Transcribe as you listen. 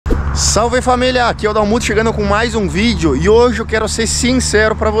Salve família, aqui é o Dalmuto chegando com mais um vídeo e hoje eu quero ser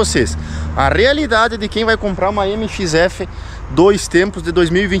sincero para vocês. A realidade de quem vai comprar uma MXF 2 tempos de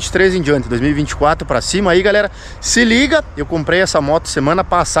 2023 em diante, 2024 para cima aí, galera. Se liga, eu comprei essa moto semana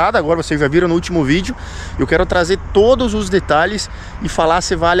passada, agora vocês já viram no último vídeo. Eu quero trazer todos os detalhes e falar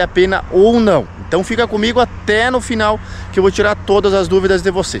se vale a pena ou não. Então fica comigo até no final que eu vou tirar todas as dúvidas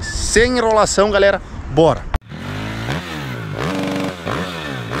de vocês. Sem enrolação, galera, bora!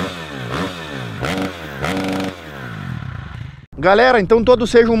 Galera, então todos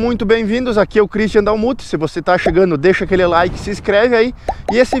sejam muito bem-vindos, aqui é o Cristian Dalmuto. Se você está chegando, deixa aquele like, se inscreve aí.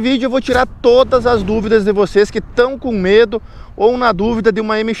 E esse vídeo eu vou tirar todas as dúvidas de vocês que estão com medo ou na dúvida de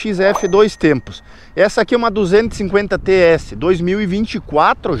uma MXF 2 tempos. Essa aqui é uma 250 TS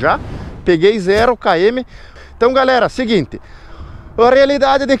 2024 já, peguei 0 km. Então galera, seguinte, a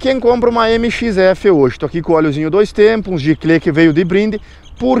realidade de quem compra uma MXF hoje. Tô aqui com o óleozinho 2 tempos, um giclê que veio de brinde.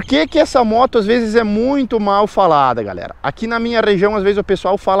 Por que que essa moto às vezes é muito mal falada, galera? Aqui na minha região, às vezes o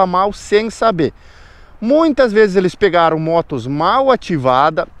pessoal fala mal sem saber. Muitas vezes eles pegaram motos mal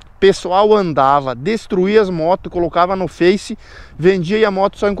ativadas, pessoal andava, destruía as motos, colocava no Face, vendia e a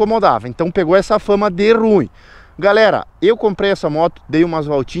moto só incomodava. Então pegou essa fama de ruim. Galera, eu comprei essa moto, dei umas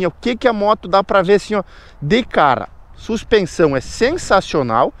voltinhas. O que que a moto dá pra ver assim, ó, de cara? Suspensão é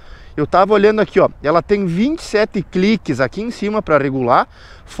sensacional. Eu tava olhando aqui, ó, ela tem 27 cliques aqui em cima para regular,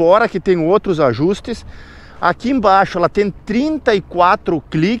 fora que tem outros ajustes. Aqui embaixo ela tem 34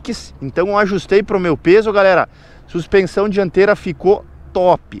 cliques, então eu ajustei para o meu peso, galera. Suspensão dianteira ficou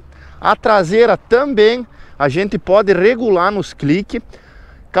top. A traseira também a gente pode regular nos cliques.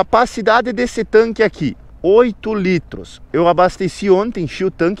 Capacidade desse tanque aqui, 8 litros. Eu abasteci ontem, enchi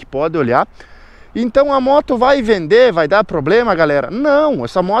o tanque, pode olhar. Então a moto vai vender, vai dar problema, galera? Não,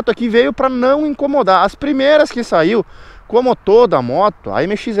 essa moto aqui veio para não incomodar. As primeiras que saiu, como toda moto, a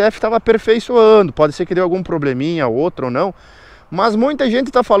MXF estava aperfeiçoando. Pode ser que deu algum probleminha, outro ou não. Mas muita gente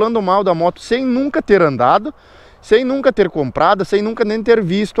está falando mal da moto sem nunca ter andado, sem nunca ter comprado, sem nunca nem ter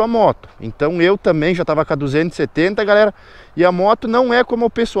visto a moto. Então eu também já estava com a 270, galera. E a moto não é como o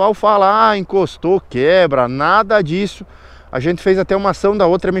pessoal fala, ah, encostou, quebra, nada disso. A gente fez até uma ação da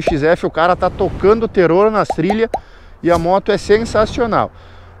outra MXF, o cara tá tocando terror nas trilhas e a moto é sensacional.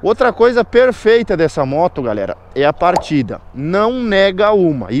 Outra coisa perfeita dessa moto, galera, é a partida. Não nega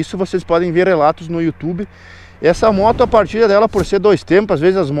uma. Isso vocês podem ver relatos no YouTube. Essa moto, a partida dela, por ser 2 tempos, às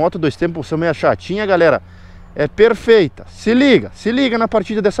vezes as motos 2 tempos são meio chatinha, galera, é perfeita. Se liga na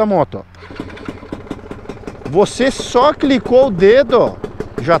partida dessa moto, ó. Você só clicou o dedo, ó,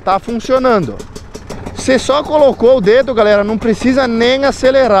 já tá funcionando. Você só colocou o dedo, galera, não precisa nem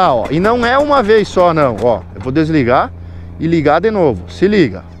acelerar, ó. E não é uma vez só, não, ó. Eu vou desligar e ligar de novo. Se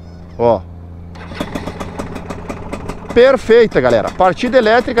liga, ó. Perfeita, galera. A partida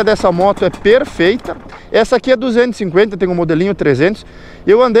elétrica dessa moto é perfeita. Essa aqui é 250, tem um modelinho 300.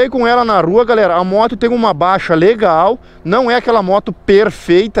 Eu andei com ela na rua, galera. A moto tem uma baixa legal. Não é aquela moto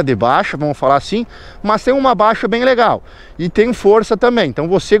perfeita de baixa, vamos falar assim, mas tem uma baixa bem legal. E tem força também. Então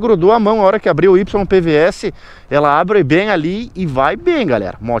você grudou a mão, a hora que abriu o YPVS, ela abre bem ali e vai bem,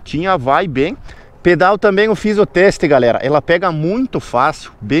 galera. Motinha vai bem. Pedal também eu fiz o teste, galera. Ela pega muito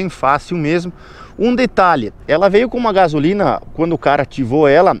fácil, bem fácil mesmo. Um detalhe, ela veio com uma gasolina, quando o cara ativou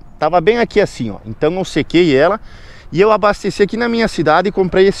ela, tava bem aqui assim, ó. Então eu sequei ela e eu abasteci aqui na minha cidade e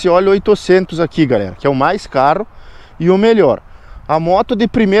comprei esse óleo 800 aqui, galera, que é o mais caro e o melhor. A moto de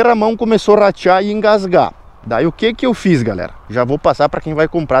primeira mão começou a ratear e engasgar. Daí o que que eu fiz, galera? Já vou passar para quem vai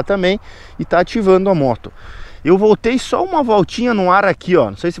comprar também e tá ativando a moto. Eu voltei só uma voltinha no ar aqui, ó.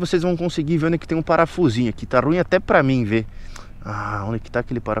 Não sei se vocês vão conseguir ver onde que tem um parafusinho aqui. Tá ruim até pra mim ver. Ah, onde que tá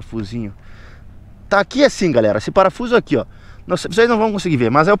aquele parafusinho? Tá aqui assim, galera. Esse parafuso aqui, ó. Não sei, vocês não vão conseguir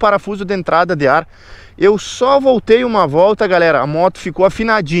ver, mas é o parafuso de entrada de ar. Eu só voltei uma volta, galera. A moto ficou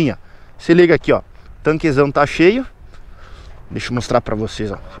afinadinha. Se liga aqui, ó. O tanquezão tá cheio. Deixa eu mostrar pra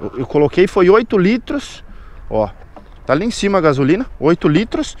vocês, ó. Eu coloquei, foi 8 litros. Ó. Tá ali em cima a gasolina, 8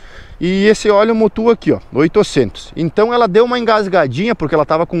 litros. E esse óleo Motu aqui, ó, 800. Então ela deu uma engasgadinha, porque ela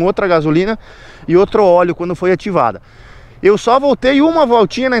tava com outra gasolina e outro óleo quando foi ativada. Eu só voltei uma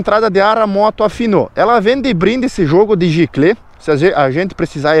voltinha na entrada de ar, a moto afinou. Ela vem de brinde esse jogo de giclê. Se a gente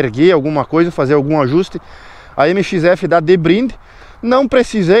precisar erguer alguma coisa, fazer algum ajuste, a MXF dá de brinde. Não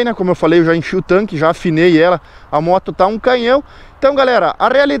precisei, né? Como eu falei, eu já enchi o tanque, já afinei ela. A moto tá um canhão. Então, galera, a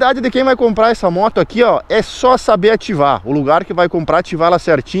realidade de quem vai comprar essa moto aqui, ó, é só saber ativar. O lugar que vai comprar, ativar ela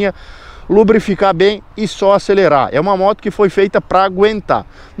certinha, lubrificar bem e só acelerar. É uma moto que foi feita para aguentar.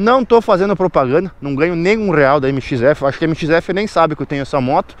 Não tô fazendo propaganda, não ganho nem R$1 da MXF. Acho que a MXF nem sabe que eu tenho essa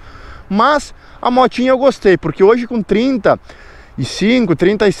moto. Mas a motinha eu gostei, porque hoje com 30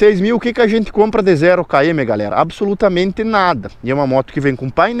 36 mil. O que a gente compra de 0 km, galera? Absolutamente nada. E é uma moto que vem com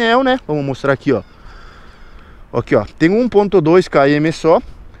painel, né? Vamos mostrar aqui, ó. Aqui, ó, tem 1.2 km só.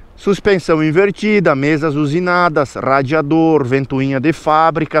 Suspensão invertida, mesas usinadas, radiador, ventoinha de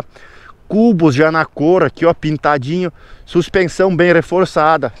fábrica, cubos já na cor aqui, ó, pintadinho, suspensão bem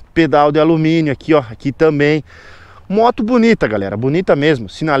reforçada, pedal de alumínio aqui, ó, aqui também. Moto bonita, galera, bonita mesmo,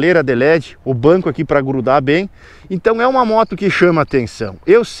 sinaleira de LED, o banco aqui para grudar bem. Então é uma moto que chama atenção.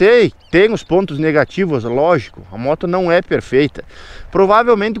 Eu sei, tem os pontos negativos, lógico, a moto não é perfeita.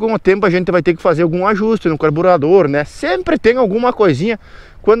 Provavelmente com o tempo a gente vai ter que fazer algum ajuste no carburador, né? Sempre tem alguma coisinha,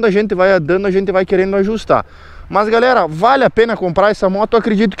 quando a gente vai andando a gente vai querendo ajustar. Mas galera, vale a pena comprar essa moto? Eu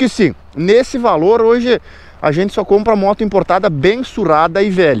acredito que sim. Nesse valor hoje a gente só compra moto importada bem surrada e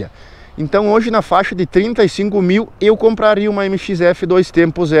velha. Então hoje na faixa de 35 mil eu compraria uma MXF 2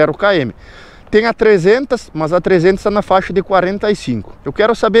 tempo 0 km. Tem a 300, mas a 300 está na faixa de 45. Eu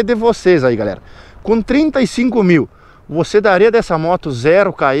quero saber de vocês aí, galera. Com 35 mil, você daria dessa moto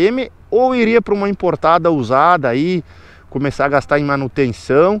 0 km ou iria para uma importada usada aí, começar a gastar em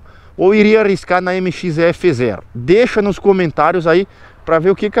manutenção, ou iria arriscar na MXF 0? Deixa nos comentários aí para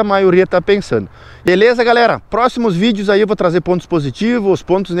ver o que a maioria tá pensando. Beleza, galera? Próximos vídeos aí eu vou trazer pontos positivos,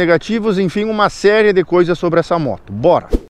 pontos negativos, enfim, uma série de coisas sobre essa moto. Bora!